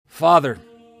Father,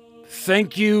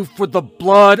 thank you for the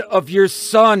blood of your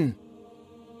Son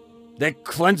that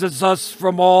cleanses us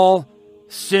from all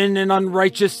sin and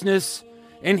unrighteousness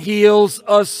and heals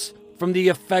us from the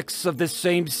effects of the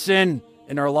same sin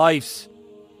in our lives.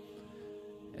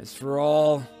 As for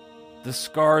all the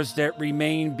scars that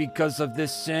remain because of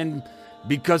this sin,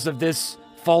 because of this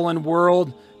fallen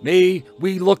world, may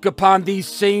we look upon these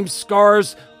same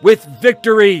scars with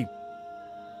victory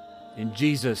in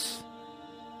Jesus,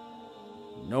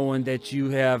 knowing that you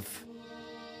have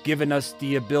given us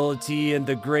the ability and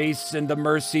the grace and the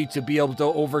mercy to be able to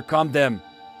overcome them.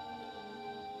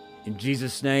 In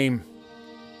Jesus' name,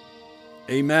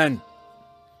 amen.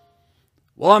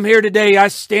 Well, I'm here today. I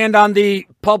stand on the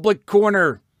public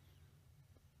corner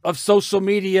of social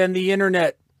media and the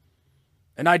internet,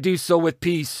 and I do so with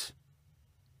peace.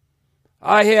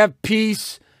 I have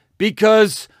peace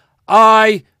because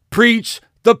I preach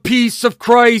the peace of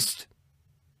Christ.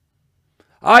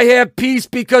 I have peace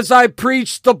because I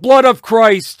preach the blood of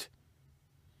Christ.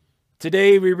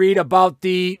 Today we read about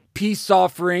the peace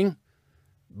offering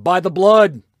by the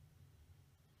blood.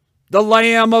 The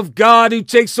Lamb of God who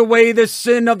takes away the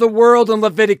sin of the world in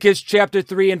Leviticus chapter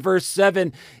 3 and verse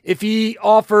 7. If he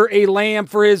offer a lamb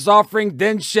for his offering,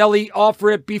 then shall he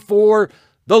offer it before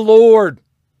the Lord.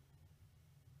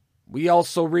 We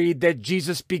also read that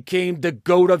Jesus became the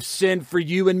goat of sin for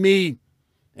you and me.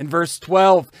 In verse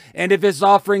 12, and if his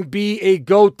offering be a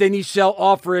goat, then he shall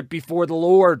offer it before the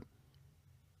Lord.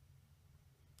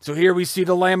 So here we see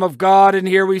the Lamb of God, and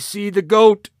here we see the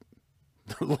goat.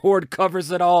 The Lord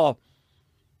covers it all.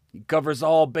 He covers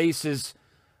all bases.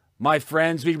 My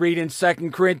friends, we read in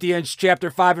 2 Corinthians chapter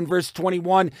 5 and verse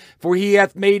 21, for he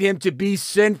hath made him to be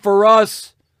sin for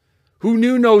us, who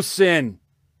knew no sin,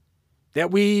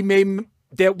 that we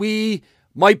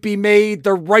might be made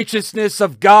the righteousness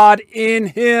of God in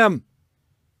him.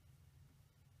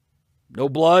 No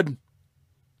blood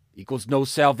equals no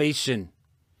salvation.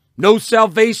 No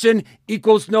salvation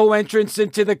equals no entrance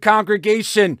into the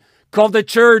congregation called the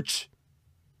church.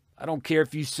 I don't care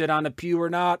if you sit on a pew or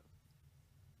not.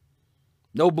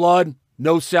 No blood,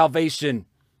 no salvation.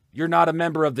 You're not a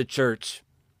member of the church.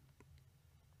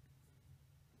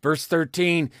 Verse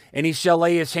 13, and he shall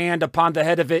lay his hand upon the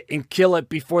head of it and kill it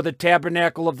before the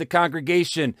tabernacle of the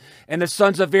congregation. And the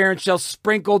sons of Aaron shall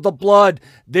sprinkle the blood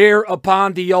there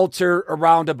upon the altar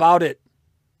around about it.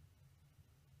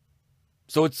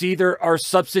 So it's either our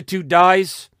substitute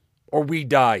dies or we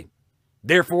die.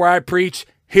 Therefore I preach,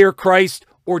 hear Christ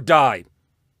or die.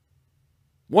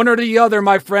 One or the other,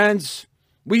 my friends.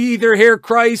 We either hear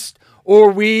Christ or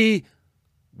we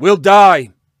will die.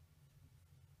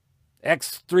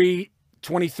 Acts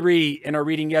 3:23 in our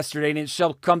reading yesterday, and it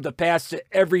shall come to pass that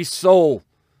every soul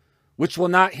which will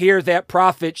not hear that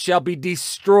prophet shall be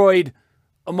destroyed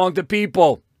among the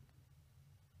people.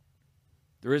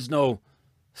 There is no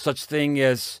such thing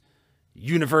as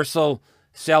universal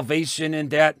salvation in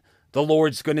that the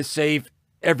Lord's going to save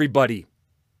everybody.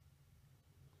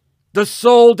 The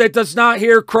soul that does not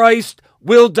hear Christ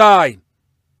will die.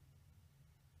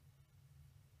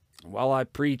 While I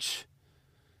preach,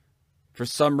 for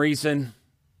some reason,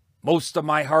 most of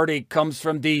my heartache comes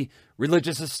from the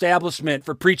religious establishment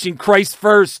for preaching Christ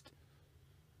first,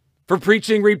 for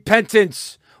preaching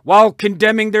repentance while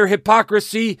condemning their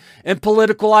hypocrisy and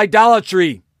political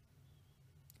idolatry.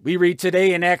 We read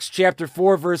today in Acts chapter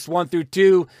 4, verse 1 through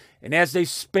 2, and as they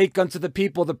spake unto the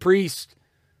people, the priest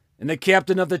and the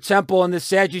captain of the temple and the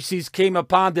Sadducees came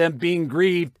upon them, being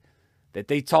grieved that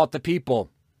they taught the people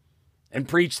and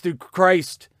preached through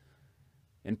Christ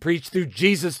and preached through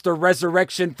Jesus the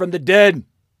resurrection from the dead.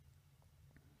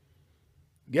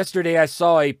 Yesterday I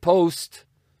saw a post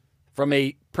from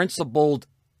a principled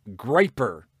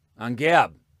griper on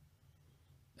Gab.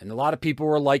 And a lot of people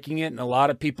were liking it and a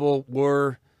lot of people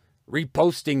were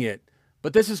reposting it.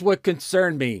 But this is what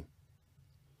concerned me.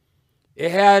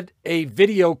 It had a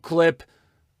video clip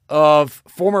of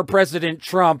former President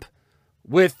Trump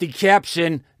with the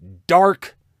caption,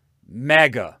 Dark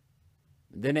MAGA.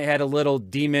 Then it had a little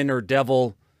demon or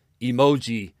devil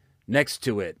emoji next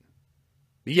to it.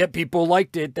 Yet people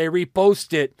liked it. They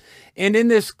reposted it. And in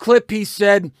this clip, he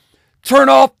said, turn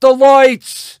off the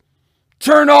lights.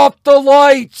 Turn off the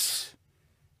lights.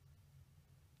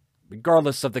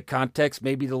 Regardless of the context,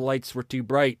 maybe the lights were too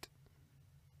bright.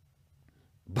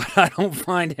 But I don't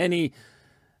find any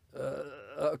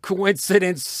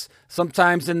coincidence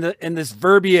sometimes in this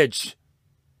verbiage.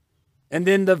 And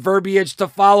then the verbiage to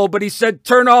follow. But he said,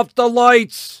 turn off the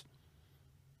lights.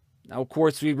 Now, of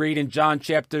course, we read in John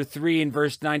chapter 3 and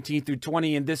verse 19 through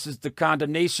 20. And this is the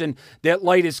condemnation, that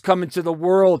light is come into the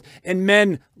world. And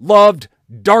men loved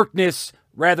darkness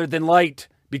rather than light,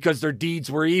 because their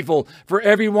deeds were evil. For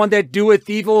everyone that doeth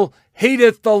evil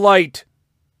hateth the light,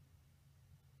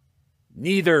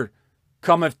 neither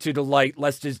cometh to the light,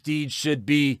 lest his deeds should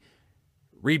be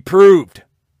reproved.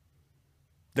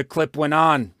 The clip went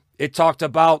on. It talked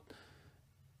about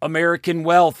American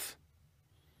wealth.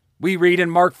 We read in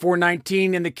Mark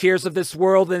 4:19, "In the cares of this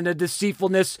world and the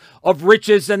deceitfulness of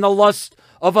riches and the lust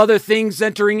of other things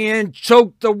entering in,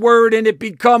 choke the word and it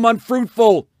become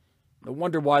unfruitful." No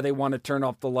wonder why they want to turn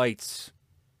off the lights.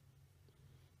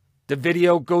 The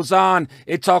video goes on.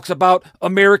 It talks about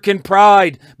American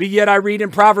pride. But yet I read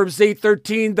in Proverbs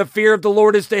 8:13, "The fear of the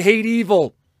Lord is to hate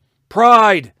evil."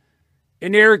 Pride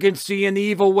and arrogancy and the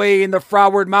evil way and the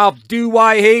froward mouth do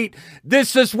I hate.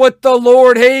 This is what the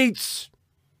Lord hates.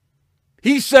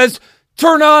 He says,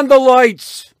 turn on the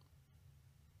lights.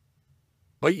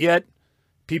 But yet,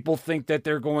 people think that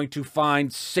they're going to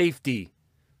find safety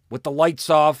with the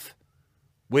lights off,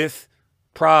 with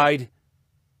pride,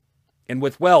 and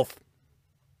with wealth.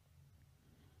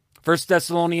 1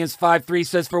 Thessalonians 5:3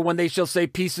 says, "For when they shall say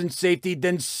peace and safety,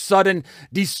 then sudden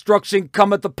destruction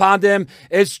cometh upon them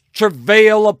as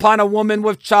travail upon a woman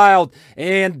with child,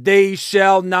 and they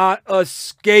shall not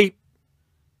escape."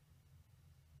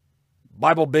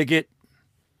 Bible Bigot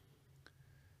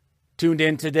tuned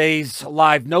in today's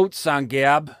live notes on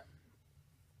Gab.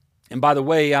 And by the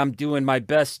way, I'm doing my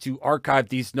best to archive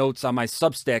these notes on my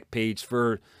Substack page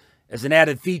as an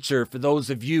added feature for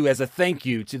those of you, as a thank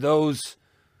you to those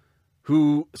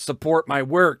who support my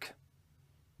work.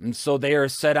 And so they are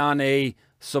set on a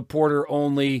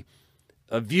supporter-only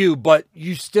view, but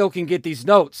you still can get these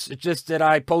notes. It's just that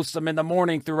I post them in the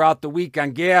morning throughout the week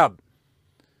on Gab.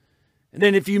 And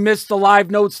then if you missed the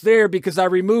live notes there because I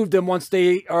removed them once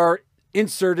they are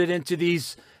inserted into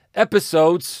these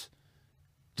episodes,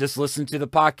 just listen to the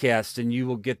podcast and you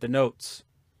will get the notes.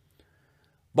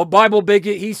 But Bible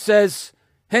Bigot, he says,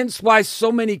 "Hence why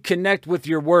so many connect with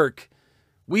your work.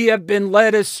 We have been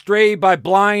led astray by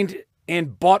blind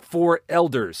and bought-for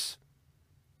elders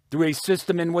through a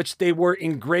system in which they were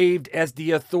engraved as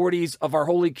the authorities of our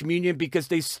Holy Communion because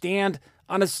they stand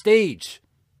on a stage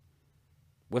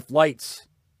with lights."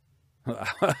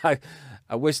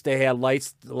 I wish they had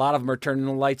lights. A lot of them are turning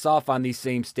the lights off on these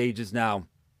same stages now.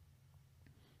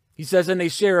 He says, and they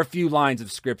share a few lines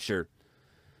of scripture,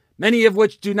 many of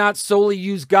which do not solely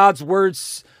use God's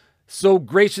words so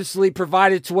graciously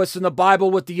provided to us in the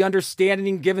Bible with the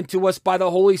understanding given to us by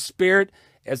the Holy Spirit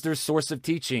as their source of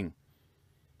teaching,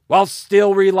 while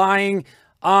still relying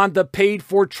on the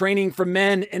paid-for training from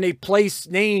men in a place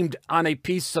named on a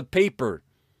piece of paper.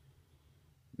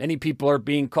 Many people are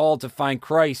being called to find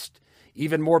Christ.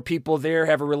 Even more people there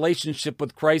have a relationship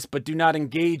with Christ but do not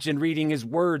engage in reading his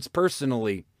words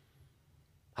personally.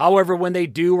 However, when they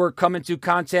do or come into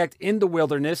contact in the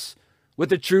wilderness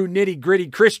with a true nitty-gritty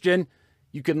Christian,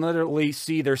 you can literally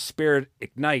see their spirit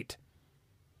ignite.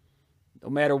 No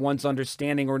matter one's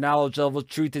understanding or knowledge level,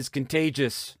 truth is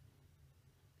contagious.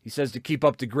 He says to keep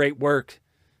up the great work,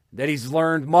 that he's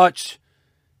learned much,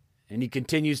 and he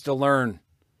continues to learn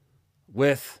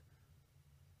with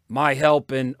my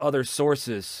help and other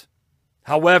sources.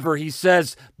 However, he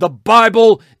says, the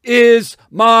Bible is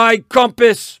my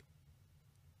compass.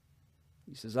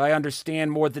 He says, I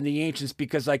understand more than the ancients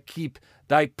because I keep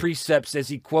thy precepts, as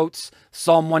he quotes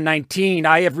Psalm 119.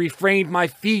 I have refrained my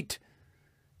feet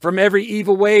from every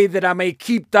evil way that I may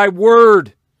keep thy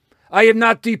word. I have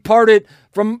not departed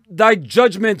from thy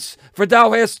judgments, for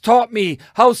thou hast taught me.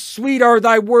 How sweet are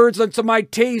thy words unto my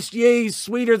taste, yea,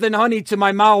 sweeter than honey to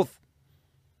my mouth.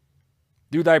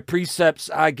 Through thy precepts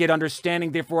I get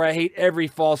understanding, therefore I hate every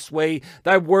false way.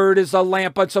 Thy word is a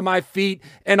lamp unto my feet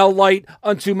and a light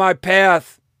unto my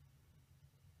path.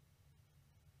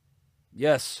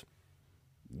 Yes,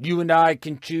 you and I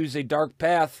can choose a dark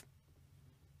path.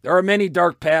 There are many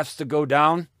dark paths to go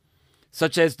down,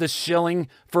 such as the shilling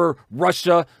for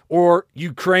Russia or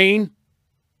Ukraine.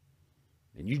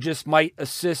 And you just might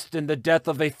assist in the death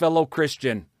of a fellow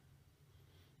Christian.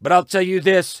 But I'll tell you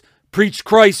this, preach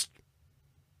Christ,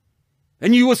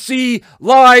 and you will see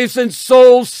lives and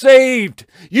souls saved.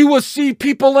 You will see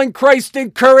people in Christ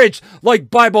encouraged, like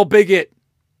Bible Bigot.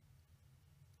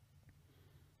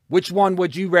 Which one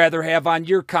would you rather have on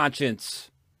your conscience?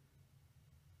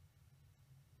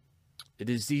 It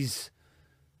is these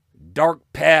dark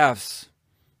paths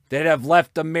that have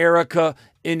left America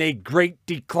in a great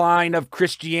decline of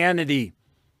Christianity.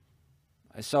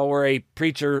 I saw where a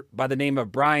preacher by the name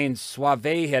of Brian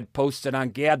Suave had posted on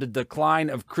Gab, the decline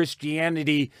of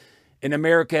Christianity in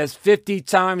America has 50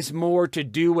 times more to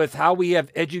do with how we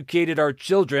have educated our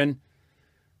children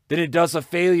than it does a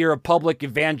failure of public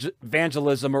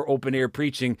evangelism or open-air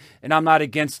preaching. And I'm not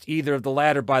against either of the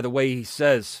latter, by the way, he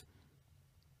says.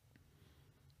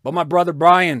 But my brother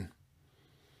Brian,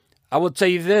 I will tell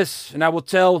you this, and I will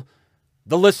tell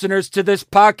the listeners to this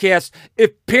podcast,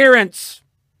 if parents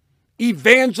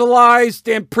evangelized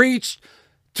and preached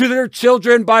to their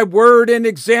children by word and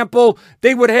example,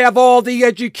 they would have all the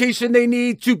education they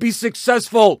need to be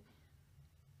successful.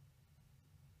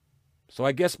 So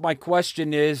I guess my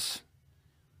question is,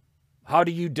 how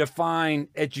do you define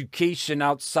education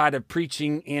outside of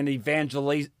preaching and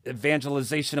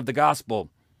evangelization of the gospel?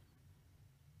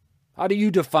 How do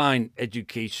you define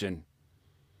education?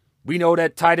 We know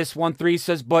that Titus 1:3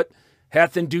 says, but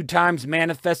hath in due times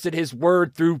manifested his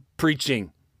word through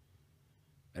preaching.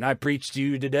 And I preach to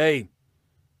you today.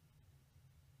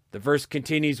 The verse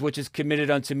continues, which is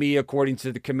committed unto me according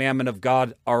to the commandment of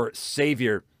God our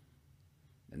Savior.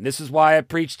 And this is why I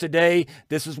preach today.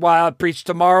 This is why I'll preach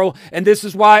tomorrow. And this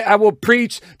is why I will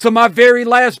preach to my very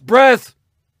last breath.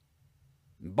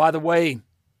 And by the way,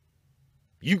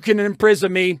 you can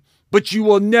imprison me, but you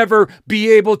will never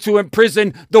be able to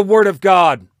imprison the Word of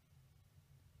God.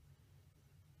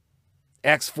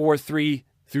 Acts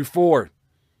 4:3-4.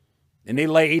 And they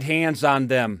laid hands on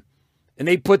them, and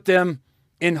they put them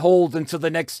in hold until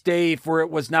the next day, for it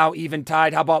was now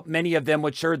eventide. How about many of them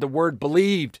which heard the word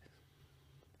believed?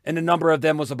 And the number of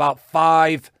them was about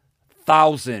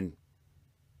 5,000.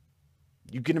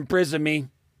 You can imprison me,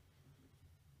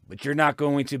 but you're not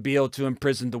going to be able to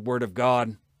imprison the Word of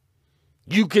God.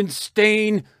 You can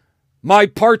stain my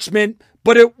parchment,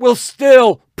 but it will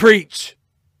still preach.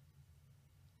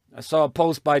 I saw a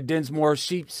post by Dinsmore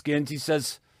Sheepskins. He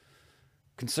says,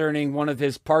 concerning one of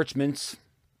his parchments,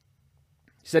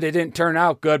 he said it didn't turn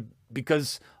out good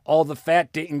because all the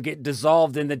fat didn't get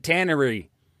dissolved in the tannery.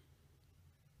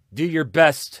 Do your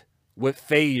best with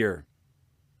failure.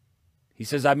 He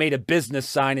says, I made a business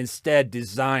sign instead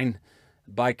designed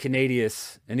by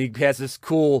Canadius. And he has this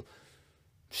cool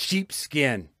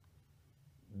sheepskin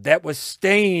that was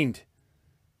stained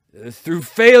through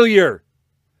failure.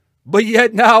 But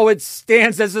yet now it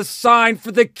stands as a sign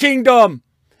for the kingdom.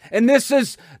 And this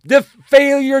is the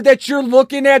failure that you're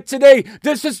looking at today.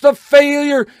 This is the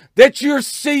failure that you're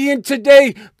seeing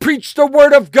today. Preach the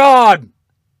Word of God.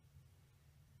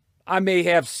 I may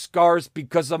have scars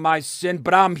because of my sin,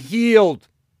 but I'm healed.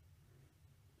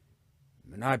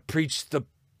 And I preach the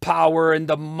power and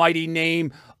the mighty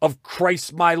name of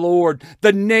Christ my Lord.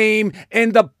 The name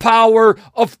and the power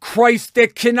of Christ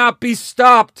that cannot be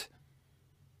stopped.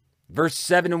 Verse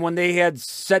 7, and when they had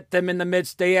set them in the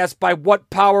midst, they asked, by what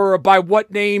power or by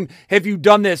what name have you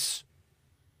done this?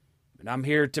 And I'm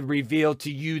here to reveal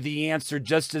to you the answer,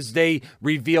 just as they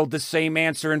revealed the same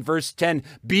answer in verse 10.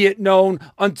 Be it known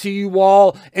unto you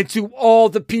all and to all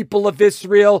the people of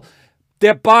Israel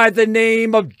that by the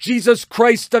name of Jesus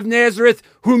Christ of Nazareth,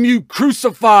 whom you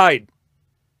crucified,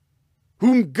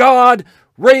 whom God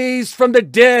raised from the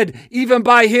dead, even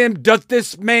by him doth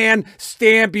this man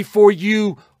stand before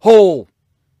you whole.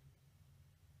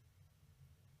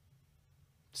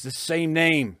 It's the same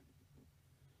name.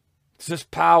 It's this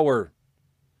power.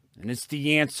 And it's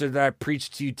the answer that I preach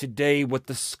to you today with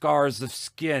the scars of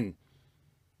skin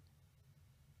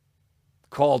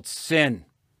called sin.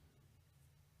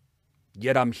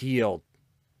 Yet I'm healed.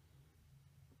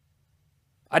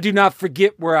 I do not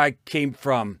forget where I came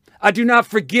from. I do not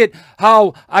forget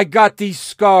how I got these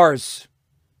scars.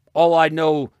 All I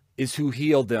know is who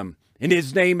healed them. And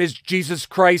his name is Jesus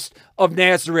Christ of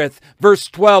Nazareth. Verse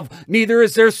 12, neither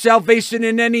is there salvation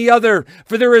in any other,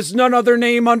 for there is none other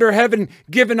name under heaven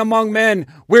given among men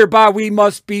whereby we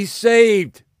must be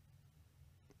saved.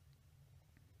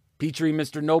 Petrie,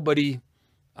 Mr. Nobody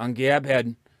on Gab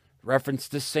had referenced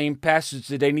the same passage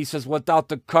today, and he says, without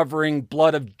the covering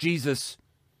blood of Jesus,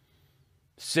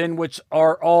 sin which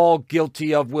are all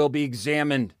guilty of will be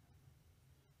examined,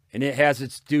 and it has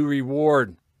its due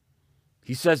reward.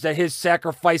 He says that his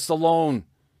sacrifice alone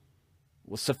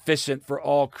was sufficient for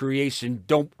all creation.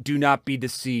 Do not be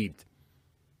deceived.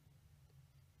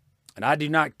 And I do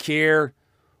not care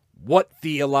what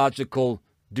theological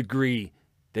degree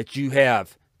that you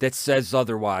have that says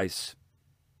otherwise.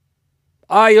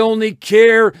 I only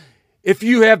care if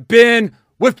you have been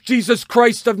with Jesus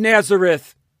Christ of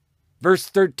Nazareth. Verse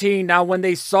 13, now when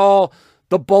they saw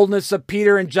the boldness of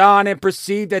Peter and John and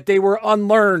perceived that they were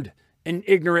unlearned and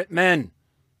ignorant men,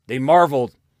 they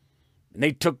marveled, and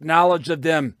they took knowledge of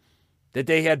them that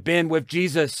they had been with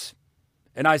Jesus.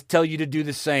 And I tell you to do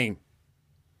the same.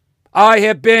 I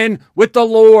have been with the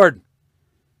Lord.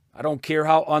 I don't care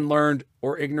how unlearned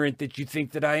or ignorant that you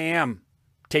think that I am.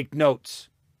 Take notes.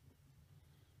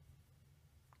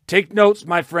 Take notes,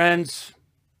 my friends.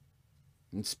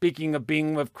 And speaking of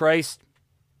being with Christ,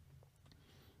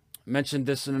 I mentioned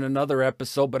this in another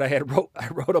episode, but I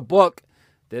wrote a book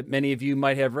that many of you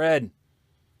might have read.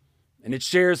 And it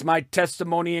shares my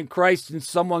testimony in Christ, and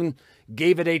someone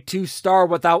gave it a 2-star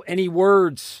without any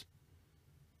words.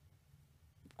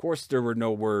 Of course, there were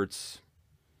no words.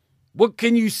 What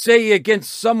can you say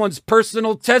against someone's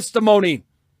personal testimony?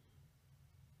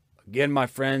 Again, my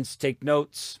friends, take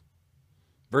notes.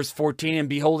 Verse 14, and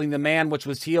beholding the man which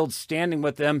was healed standing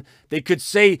with them, they could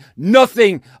say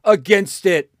nothing against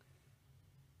it.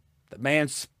 The man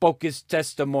spoke his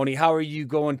testimony. How are you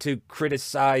going to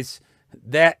criticize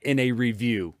that in a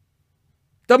review?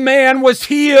 The man was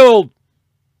healed.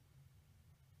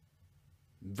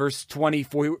 Verse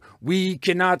 24, we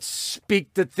cannot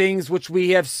speak the things which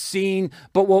we have seen,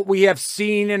 but what we have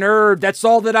seen and heard. That's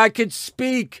all that I could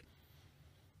speak.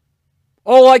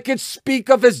 All I could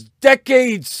speak of is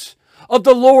decades of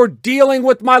the Lord dealing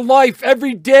with my life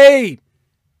every day.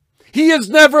 He has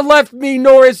never left me,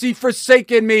 nor has he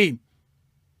forsaken me.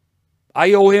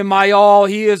 I owe him my all.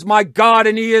 He is my God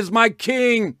and he is my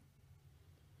King.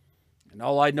 And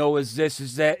all I know is this,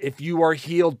 is that if you are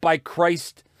healed by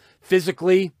Christ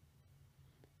physically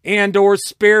and or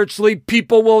spiritually,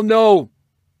 people will know.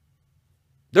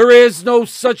 There is no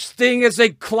such thing as a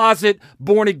closet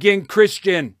born-again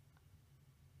Christian.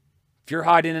 If you're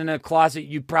hiding in a closet,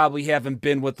 you probably haven't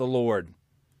been with the Lord.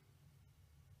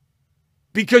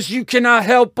 Because you cannot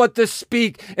help but to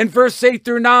speak. In verse 8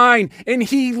 through 9, and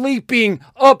he leaping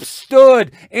up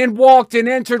stood and walked and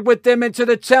entered with them into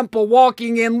the temple,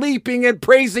 walking and leaping and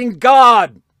praising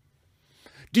God.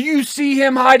 Do you see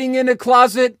him hiding in a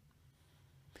closet?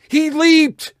 He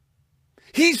leaped.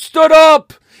 He stood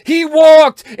up. He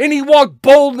walked, and he walked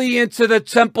boldly into the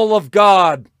temple of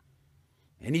God.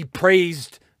 And he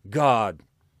praised God.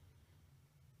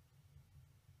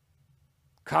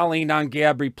 Colleen on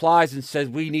Gab replies and says,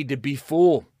 we need to be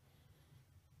full.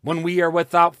 When we are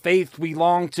without faith, we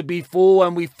long to be full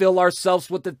and we fill ourselves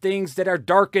with the things that are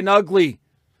dark and ugly.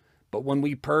 But when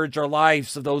we purge our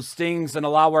lives of those things and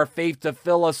allow our faith to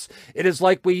fill us, it is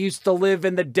like we used to live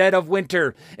in the dead of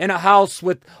winter in a house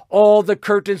with all the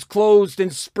curtains closed,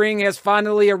 and spring has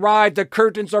finally arrived. The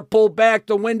curtains are pulled back,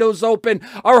 the windows open,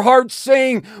 our hearts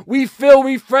sing. We feel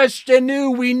refreshed and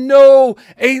new. We know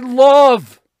a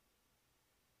love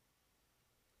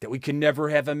that we can never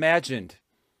have imagined.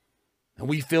 And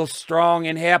we feel strong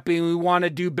and happy, and we want to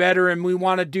do better, and we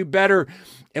want to do better.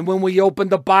 And when we open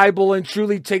the Bible and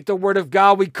truly take the Word of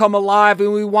God, we come alive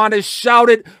and we want to shout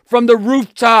it from the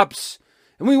rooftops.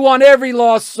 And we want every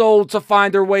lost soul to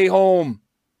find their way home.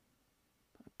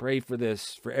 I pray for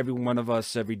this for every one of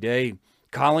us every day.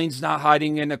 Colleen's not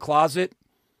hiding in a closet.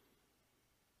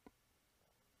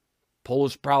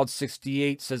 Polish Proud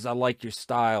 68 says, I like your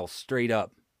style, straight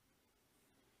up.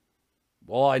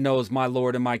 All I know is my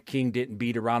Lord and my King didn't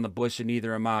beat around the bush, and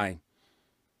neither am I.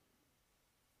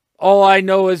 All I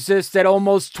know is this, that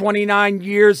almost 29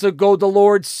 years ago, the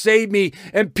Lord saved me,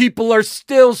 and people are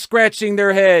still scratching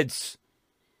their heads.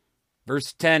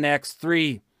 Verse 10, Acts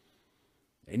 3.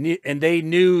 And they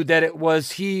knew that it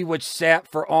was he which sat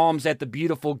for alms at the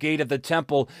beautiful gate of the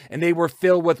temple, and they were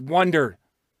filled with wonder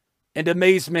and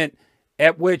amazement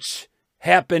at which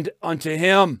happened unto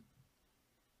him.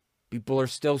 People are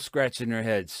still scratching their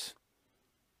heads.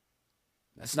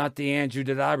 That's not the Andrew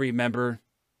that I remember.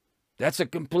 That's a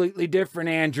completely different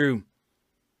Andrew.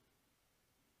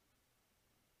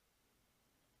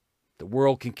 The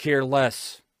world can care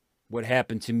less what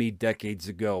happened to me decades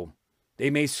ago. They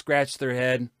may scratch their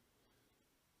head.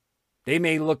 They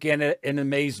may look at it in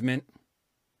amazement.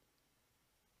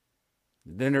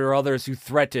 Then there are others who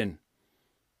threaten,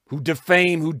 who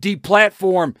defame, who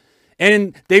deplatform.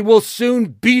 And they will soon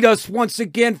beat us once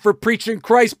again for preaching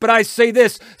Christ. But I say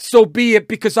this, so be it,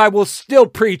 because I will still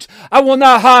preach. I will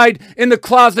not hide in the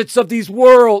closets of this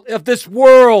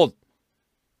world.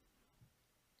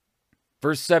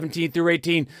 Verse 17 through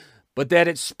 18. But that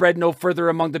it spread no further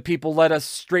among the people, let us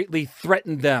straitly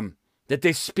threaten them, that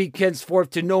they speak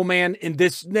henceforth to no man in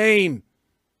this name.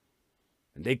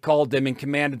 And they called them and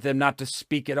commanded them not to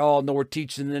speak at all, nor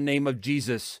teach in the name of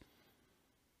Jesus.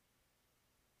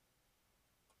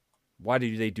 Why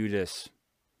do they do this?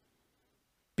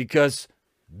 Because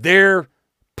their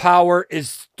power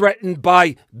is threatened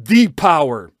by the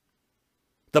power.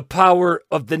 The power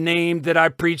of the name that I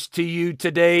preach to you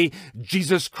today,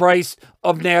 Jesus Christ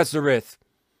of Nazareth.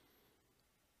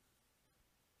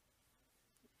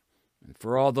 And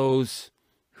for all those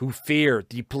who fear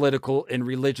the political and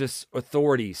religious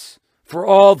authorities, For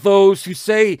all those who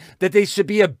say that they should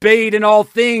be obeyed in all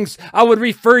things, I would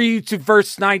refer you to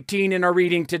verse 19 in our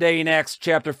reading today in Acts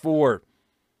chapter 4.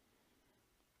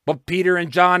 But Peter and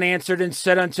John answered and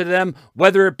said unto them,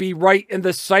 whether it be right in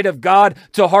the sight of God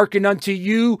to hearken unto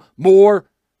you more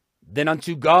than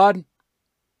unto God,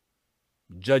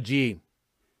 judge ye.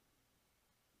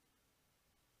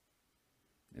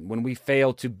 And when we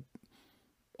fail to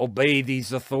obey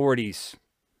these authorities,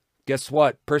 guess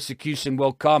what? Persecution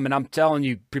will come. And I'm telling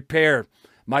you, prepare,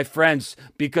 my friends,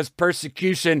 because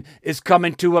persecution is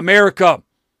coming to America.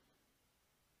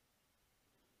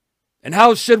 And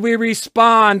how should we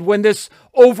respond when this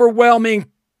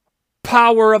overwhelming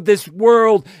power of this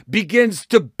world begins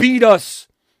to beat us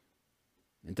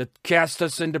and to cast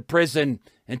us into prison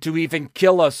and to even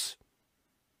kill us?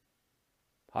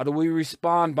 How do we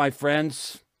respond, my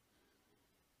friends?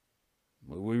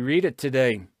 Well, we read it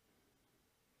today.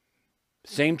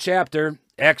 Same chapter,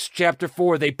 Acts chapter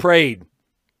 4, they prayed.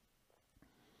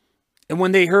 And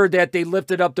when they heard that, they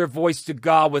lifted up their voice to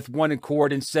God with one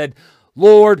accord and said,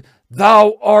 Lord,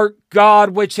 thou art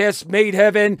God, which hast made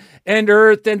heaven and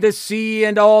earth and the sea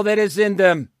and all that is in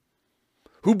them,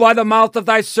 who by the mouth of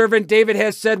thy servant David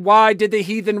has said, why did the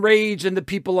heathen rage and the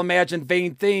people imagine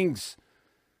vain things?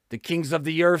 The kings of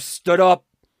the earth stood up,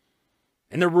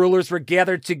 and the rulers were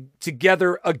gathered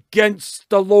together against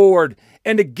the Lord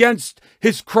and against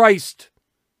his Christ.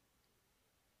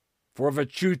 For of a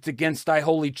truth against thy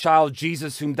holy child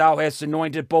Jesus, whom thou hast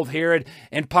anointed, both Herod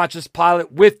and Pontius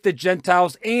Pilate with the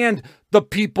Gentiles and the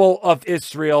people of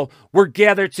Israel were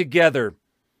gathered together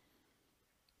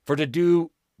for to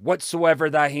do whatsoever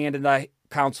thy hand and thy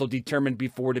counsel determined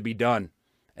before to be done.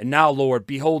 And now, Lord,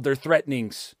 behold their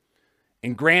threatenings,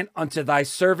 and grant unto thy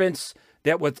servants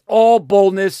that with all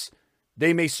boldness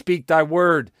they may speak thy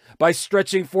word, by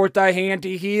stretching forth thy hand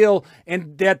to heal,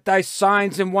 and that thy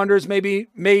signs and wonders may be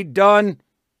made done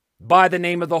by the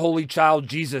name of the holy child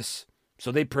Jesus.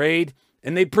 So they prayed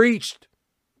and they preached.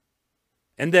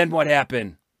 And then what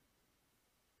happened?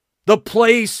 The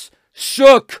place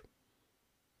shook.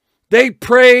 They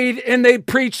prayed and they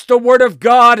preached the word of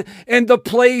God, and the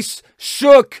place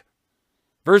shook.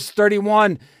 Verse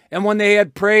 31, and when they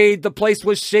had prayed, the place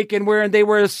was shaken wherein they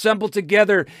were assembled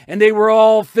together, and they were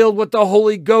all filled with the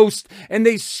Holy Ghost, and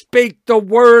they spake the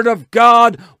word of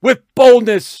God with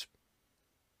boldness.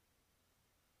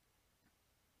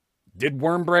 Did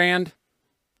Wurmbrand,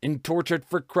 in Tortured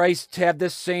for Christ, have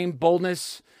this same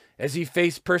boldness as he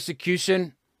faced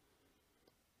persecution?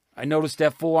 I noticed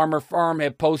that Full Armor Farm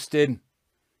had posted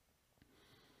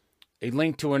a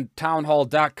link to a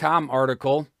townhall.com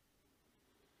article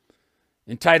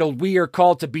entitled, We Are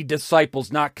Called to Be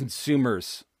Disciples, Not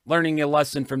Consumers, learning a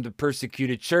lesson from the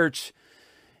persecuted church.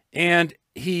 And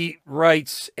he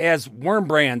writes, as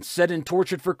Wurmbrand said in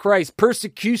Tortured for Christ,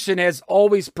 persecution has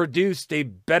always produced a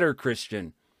better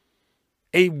Christian,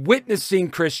 a witnessing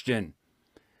Christian,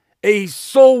 a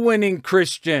soul-winning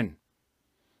Christian.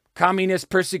 Communist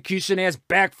persecution has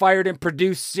backfired and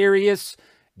produced serious,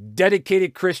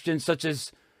 dedicated Christians such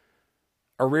as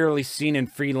are rarely seen in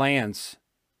free lands.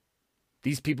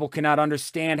 These people cannot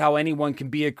understand how anyone can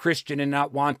be a Christian and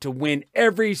not want to win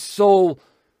every soul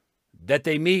that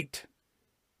they meet.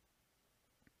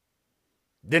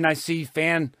 Then I see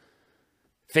Fang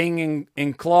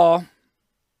and Claw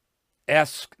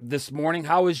ask this morning,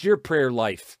 how is your prayer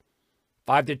life?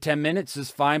 5 to 10 minutes is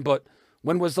fine, but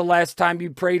when was the last time you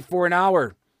prayed for an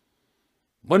hour?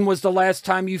 When was the last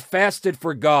time you fasted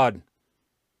for God?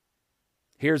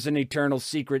 Here's an eternal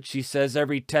secret, she says.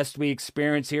 Every test we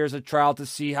experience here is a trial to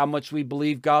see how much we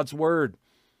believe God's word,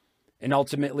 and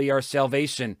ultimately our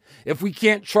salvation. If we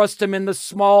can't trust him in the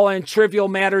small and trivial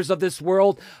matters of this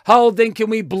world, how then can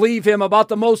we believe him about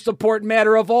the most important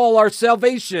matter of all, our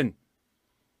salvation?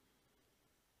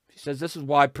 She says this is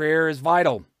why prayer is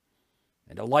vital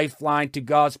and a lifeline to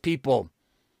God's people.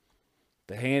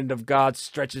 The hand of God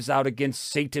stretches out against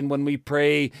Satan when we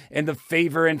pray, and the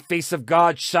favor and face of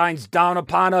God shines down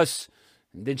upon us.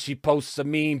 And then she posts a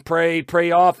meme, pray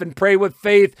often, pray with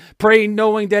faith, pray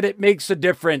knowing that it makes a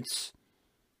difference.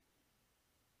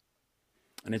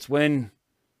 And it's when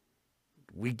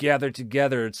we gather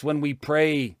together, it's when we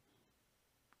pray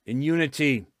in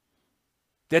unity,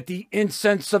 that the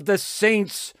incense of the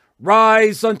saints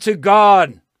rise unto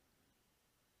God.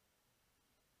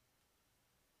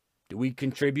 Do we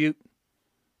contribute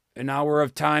an hour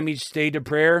of time each day to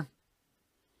prayer?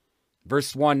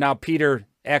 Verse 1, now Peter,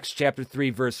 Acts chapter 3,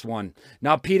 verse 1.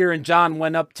 Now Peter and John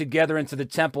went up together into the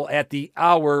temple at the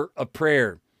hour of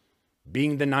prayer,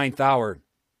 being the 9th hour.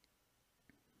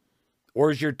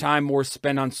 Or is your time more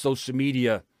spent on social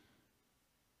media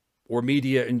or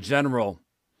media in general.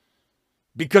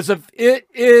 Because if it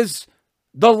is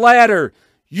the latter,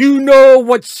 you know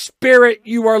what spirit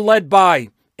you are led by,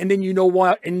 and then you know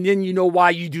why,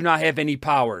 you do not have any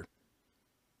power.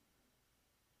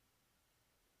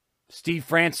 Steve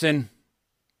Franson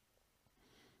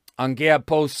on Gab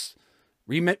posts,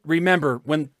 remember,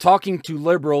 when talking to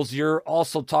liberals, you're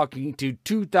also talking to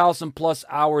 2,000 plus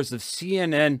hours of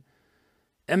CNN,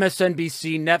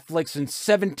 MSNBC, Netflix, and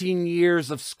 17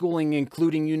 years of schooling,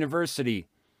 including university.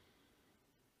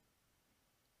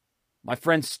 My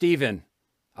friend Stephen,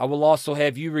 I will also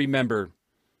have you remember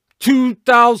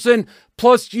 2,000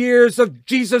 plus years of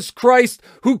Jesus Christ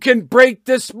who can break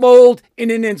this mold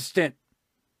in an instant.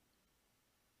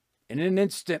 In an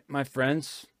instant, my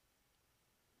friends.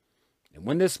 And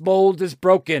when this mold is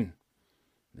broken,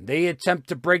 and they attempt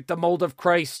to break the mold of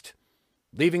Christ,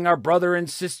 leaving our brother and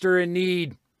sister in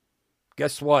need,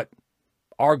 guess what?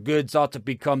 Our goods ought to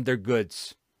become their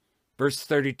goods. Verse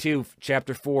 32,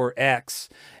 chapter 4, Acts.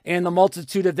 And the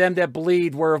multitude of them that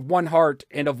believed were of one heart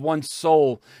and of one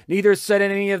soul. Neither said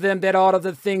any of them that aught of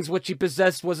the things which he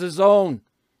possessed was his own,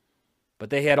 but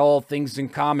they had all things in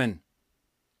common.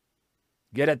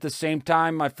 Yet at the same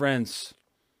time, my friends,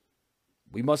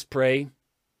 we must pray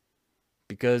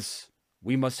because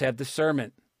we must have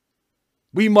discernment.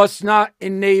 We must not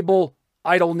enable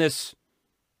idleness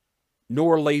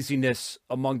nor laziness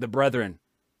among the brethren.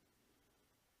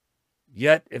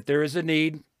 Yet, if there is a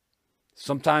need,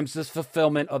 sometimes this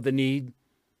fulfillment of the need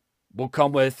will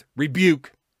come with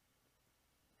rebuke.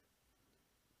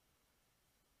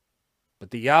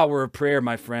 But the hour of prayer,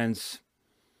 my friends,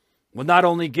 will not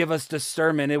only give us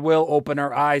discernment, it will open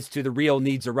our eyes to the real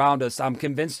needs around us. I'm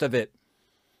convinced of it.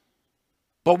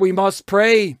 But we must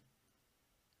pray.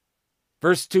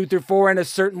 Verse 2 through 4, and a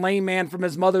certain lame man from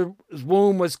his mother's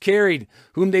womb was carried,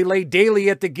 whom they laid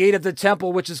daily at the gate of the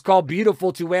temple, which is called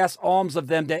Beautiful, to ask alms of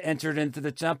them that entered into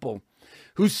the temple.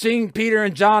 Who, seeing Peter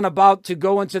and John about to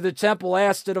go into the temple,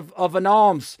 asked it of an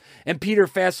alms. And Peter,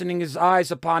 fastening his eyes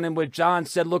upon him with John,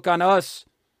 said, Look on us.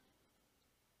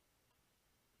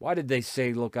 Why did they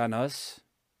say, look on us?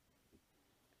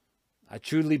 I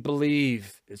truly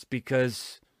believe it's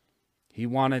because he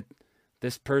wanted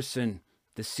this person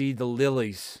to see the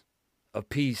lilies of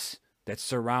peace that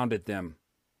surrounded them.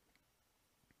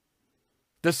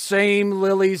 The same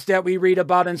lilies that we read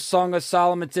about in Song of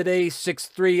Solomon today,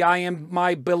 6:3. I am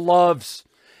my beloved's,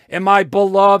 and my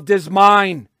beloved is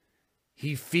mine.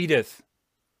 He feedeth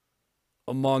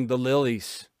among the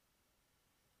lilies.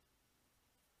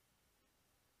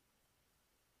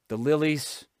 The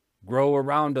lilies grow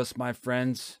around us, my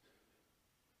friends,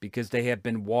 because they have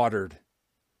been watered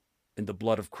in the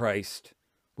blood of Christ,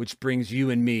 which brings you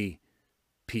and me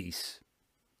peace.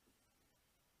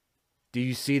 Do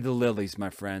you see the lilies, my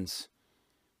friends?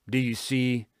 Do you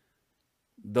see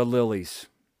the lilies?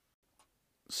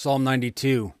 Psalm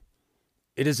 92.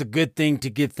 It is a good thing to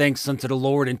give thanks unto the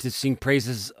Lord and to sing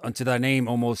praises unto thy name,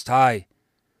 O Most High,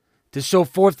 to show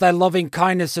forth thy loving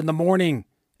kindness in the morning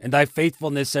and thy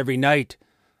faithfulness every night,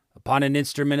 upon an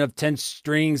instrument of 10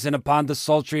 strings, and upon the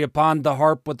psaltery, upon the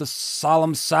harp with a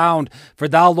solemn sound. For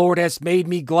thou, Lord, hast made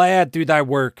me glad through thy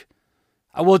work.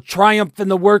 I will triumph in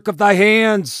the work of thy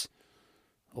hands.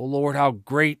 O Lord, how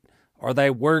great are thy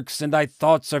works, and thy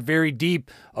thoughts are very deep.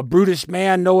 A brutish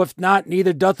man knoweth not,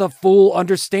 neither doth a fool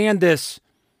understand this.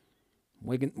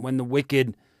 When the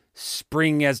wicked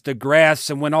spring as the grass,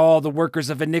 and when all the workers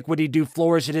of iniquity do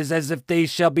flourish, it is as if they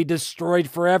shall be destroyed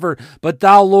forever. But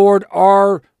thou, Lord,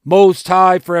 art most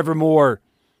high forevermore.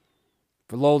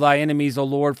 For lo, thy enemies, O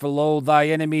Lord, for lo, thy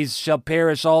enemies shall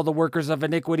perish, all the workers of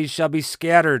iniquity shall be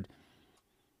scattered.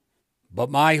 But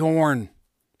my horn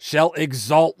shall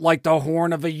exalt like the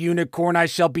horn of a unicorn, I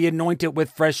shall be anointed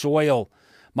with fresh oil.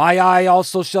 My eye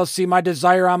also shall see my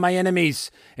desire on my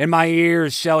enemies, and my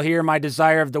ears shall hear my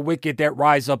desire of the wicked that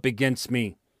rise up against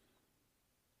me.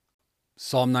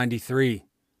 Psalm 93.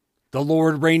 The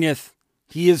Lord reigneth,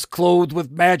 he is clothed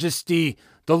with majesty.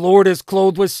 The Lord is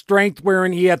clothed with strength,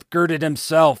 wherein he hath girded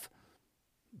himself.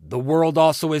 The world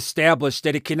also is established,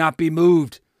 that it cannot be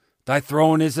moved. Thy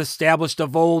throne is established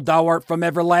of old, thou art from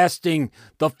everlasting.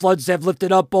 The floods have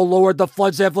lifted up, O Lord, the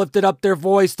floods have lifted up their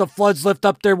voice, the floods lift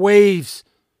up their waves.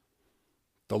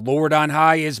 The Lord on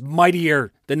high is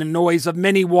mightier than the noise of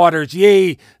many waters,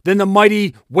 yea, than the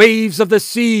mighty waves of the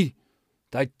sea.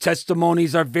 Thy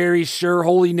testimonies are very sure,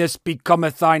 holiness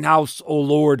becometh thine house, O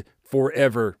Lord,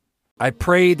 forever. I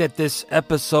pray that this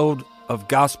episode of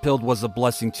Gospeled was a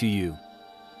blessing to you.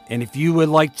 And if you would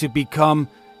like to become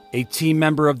a team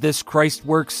member of this Christ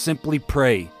work, simply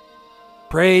pray.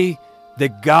 Pray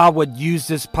that God would use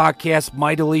this podcast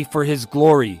mightily for his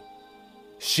glory.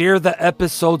 Share the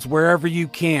episodes wherever you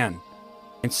can,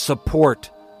 and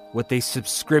support with a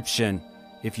subscription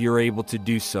if you're able to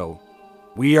do so.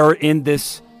 We are in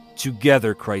this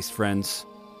together, Christ friends.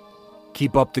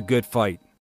 Keep up the good fight.